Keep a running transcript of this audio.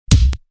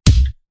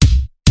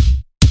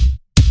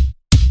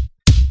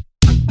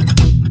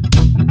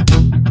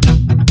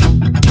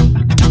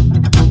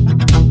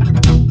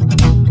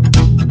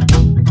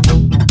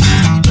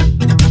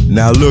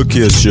Now look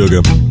here,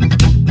 sugar.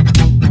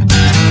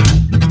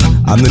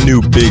 I'm the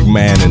new big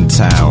man in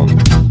town.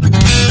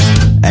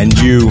 And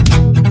you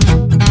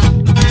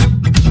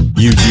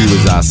do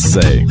as I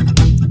say.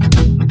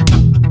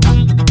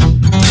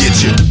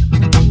 Get you.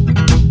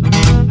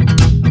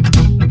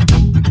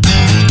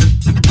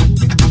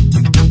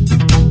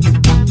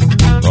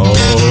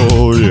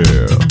 Oh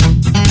yeah.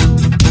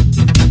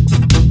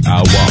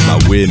 I want my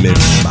women,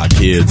 my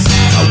kids,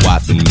 my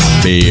wife and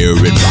my beer,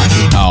 and rock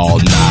it all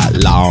night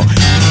long.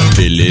 I'm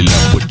filling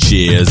up with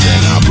cheers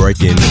and I'm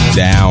breaking it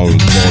down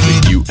for the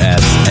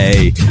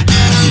USA.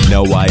 You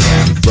know I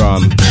am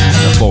from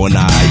California,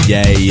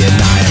 and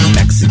I am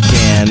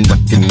Mexican,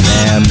 wrecking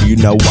them. You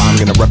know I'm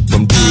gonna rep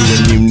them too,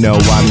 and you know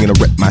I'm gonna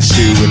rip my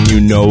shoe, and you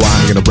know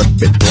I'm gonna rip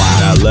it fly.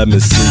 Now let me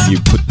see you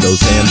put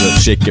those hands up,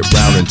 shake it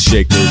round and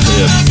shake those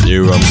hips.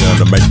 You, I'm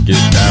gonna make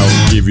it down,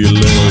 give you a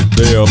little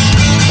dip.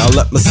 Now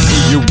let me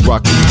see you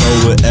rock and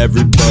roll it,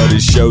 everybody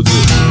shows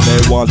it.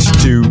 They want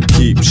you to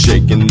keep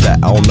shaking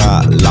that all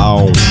night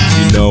long.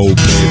 You know,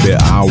 baby,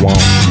 I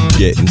want to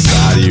get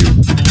inside you.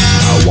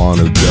 I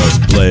wanna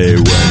just play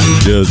when you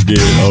just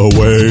get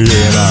away,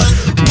 and I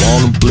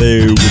wanna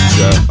play with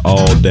you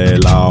all day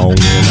long,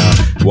 and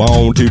I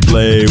want to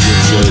play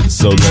with you,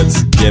 so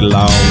let's get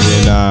along.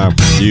 And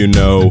you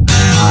know,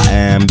 I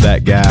am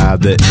that guy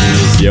that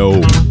is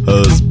your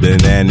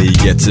husband, and he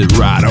gets it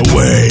right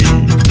away.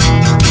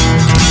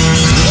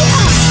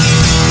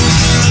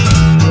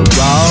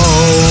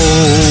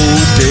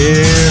 Rock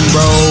and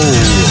roll,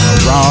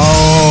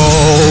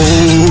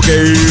 rock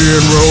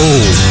and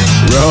roll,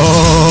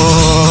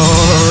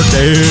 rock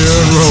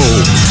and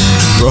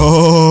roll,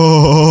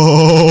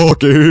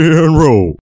 rock and